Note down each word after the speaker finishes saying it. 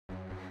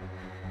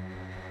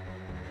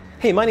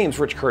Hey, my name's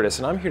Rich Curtis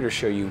and I'm here to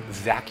show you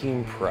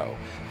Vacuum Pro,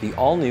 the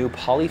all-new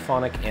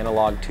polyphonic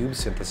analog tube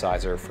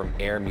synthesizer from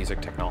Air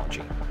Music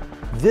Technology.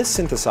 This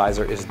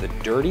synthesizer is the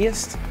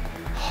dirtiest,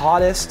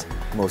 hottest,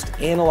 most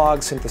analog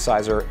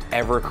synthesizer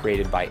ever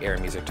created by Air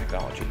Music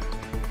Technology.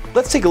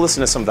 Let's take a listen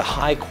to some of the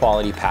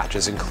high-quality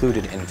patches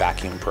included in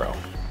Vacuum Pro.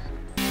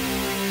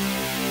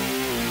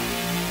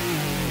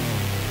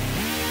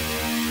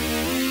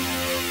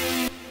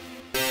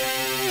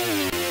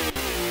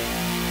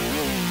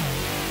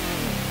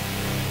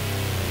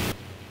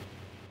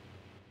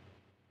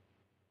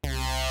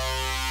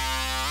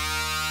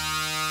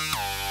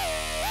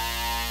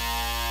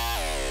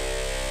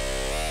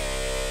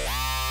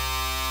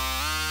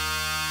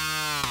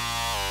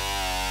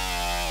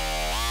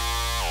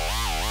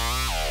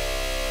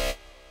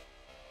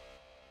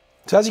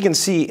 So as you can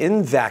see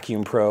in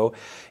Vacuum Pro,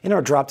 in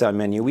our drop-down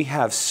menu, we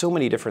have so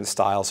many different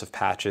styles of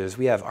patches.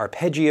 We have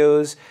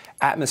arpeggios,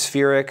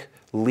 atmospheric,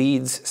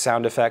 leads,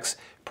 sound effects.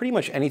 Pretty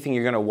much anything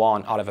you're going to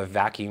want out of a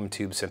vacuum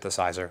tube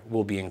synthesizer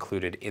will be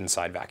included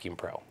inside Vacuum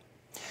Pro.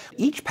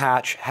 Each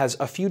patch has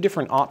a few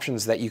different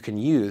options that you can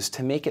use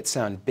to make it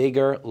sound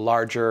bigger,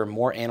 larger,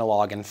 more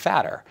analog, and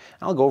fatter.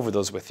 I'll go over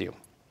those with you.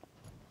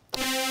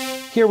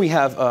 Here we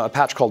have a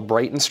patch called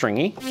Bright and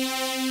Stringy,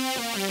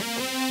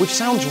 which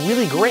sounds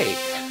really great.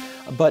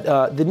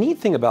 But the neat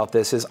thing about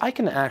this is I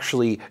can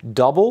actually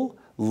double,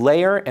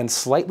 layer, and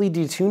slightly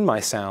detune my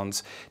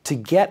sounds to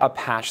get a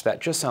patch that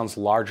just sounds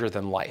larger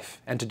than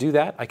life. And to do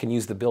that, I can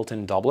use the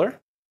built-in doubler.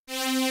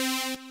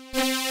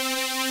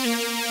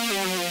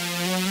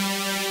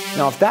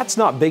 Now, if that's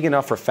not big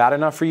enough or fat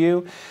enough for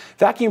you,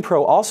 Vacuum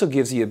Pro also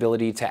gives you the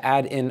ability to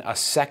add in a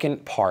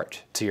second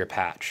part to your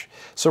patch.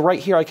 So right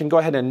here, I can go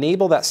ahead and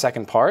enable that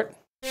second part.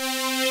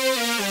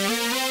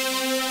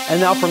 And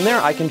now from there,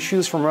 I can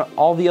choose from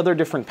all the other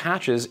different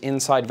patches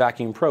inside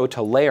Vacuum Pro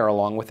to layer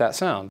along with that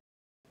sound.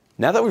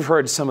 Now that we've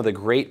heard some of the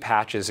great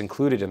patches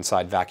included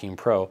inside Vacuum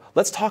Pro,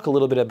 let's talk a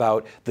little bit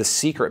about the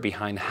secret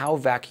behind how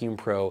Vacuum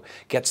Pro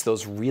gets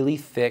those really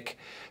thick,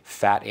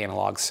 fat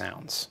analog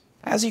sounds.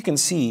 As you can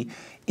see,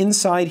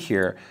 inside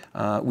here,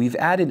 we've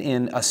added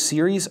in a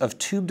series of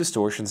tube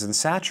distortions and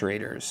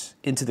saturators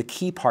into the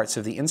key parts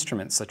of the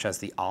instrument, such as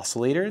the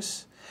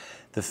oscillators,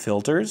 the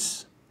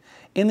filters,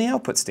 and the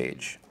output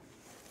stage.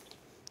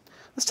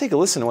 Let's take a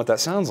listen to what that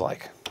sounds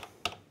like.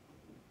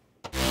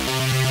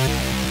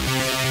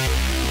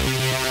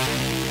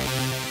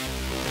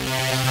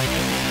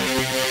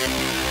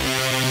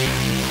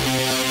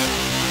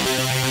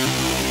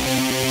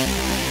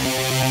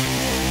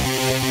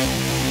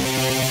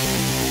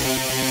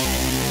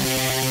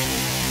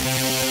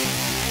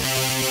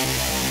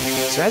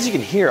 So as you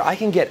can hear, I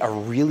can get a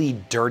really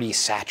dirty,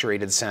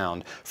 saturated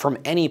sound from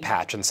any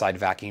patch inside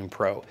Vacuum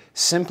Pro,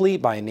 simply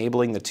by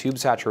enabling the tube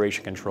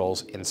saturation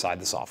controls inside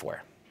the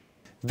software.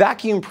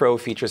 Vacuum Pro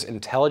features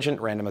intelligent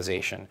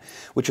randomization,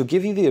 which will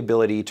give you the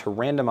ability to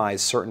randomize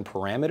certain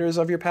parameters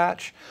of your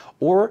patch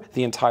or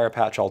the entire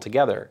patch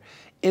altogether,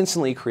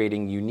 instantly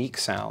creating unique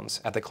sounds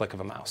at the click of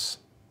a mouse.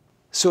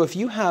 So if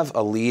you have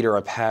a lead or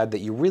a pad that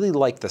you really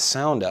like the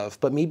sound of,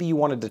 but maybe you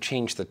wanted to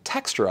change the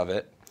texture of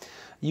it,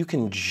 you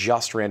can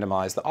just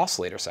randomize the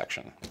oscillator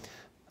section.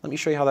 Let me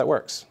show you how that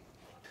works.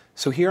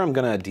 So here I'm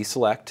going to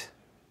deselect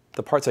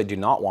the parts I do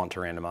not want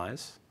to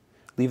randomize,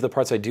 leave the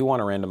parts I do want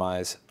to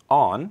randomize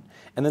on,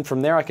 and then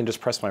from there I can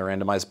just press my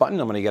randomize button.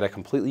 I'm going to get a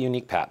completely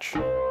unique patch.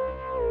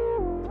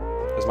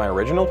 There's my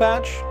original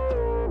patch,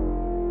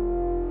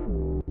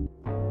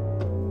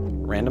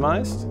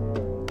 randomized,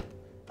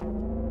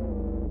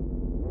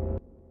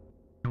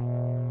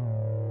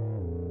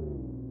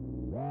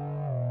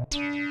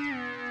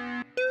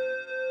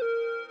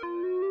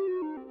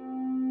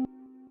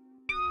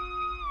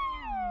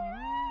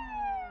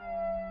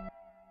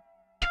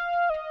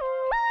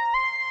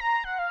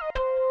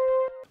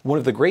 One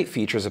of the great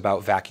features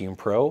about Vacuum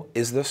Pro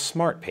is the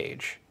Smart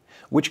Page,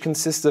 which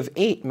consists of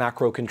 8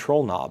 macro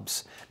control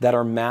knobs that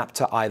are mapped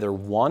to either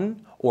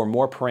one or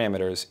more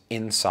parameters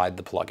inside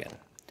the plugin.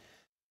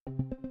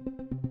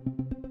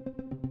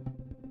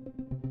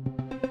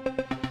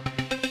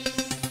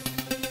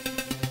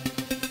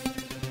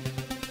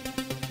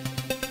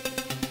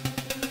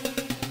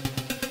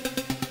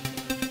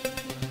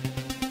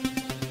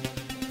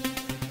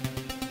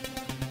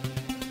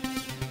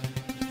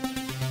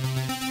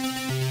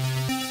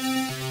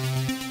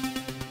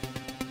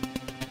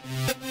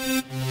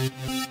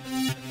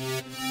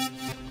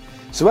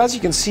 So as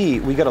you can see,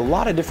 we got a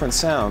lot of different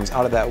sounds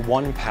out of that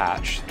one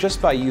patch just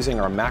by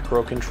using our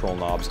macro control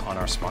knobs on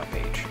our Smart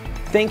Page.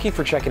 Thank you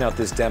for checking out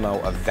this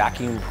demo of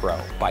Vacuum Pro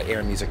by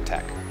Air Music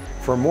Tech.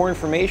 For more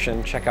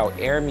information, check out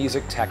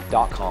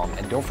airmusictech.com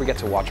and don't forget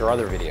to watch our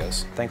other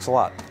videos. Thanks a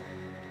lot.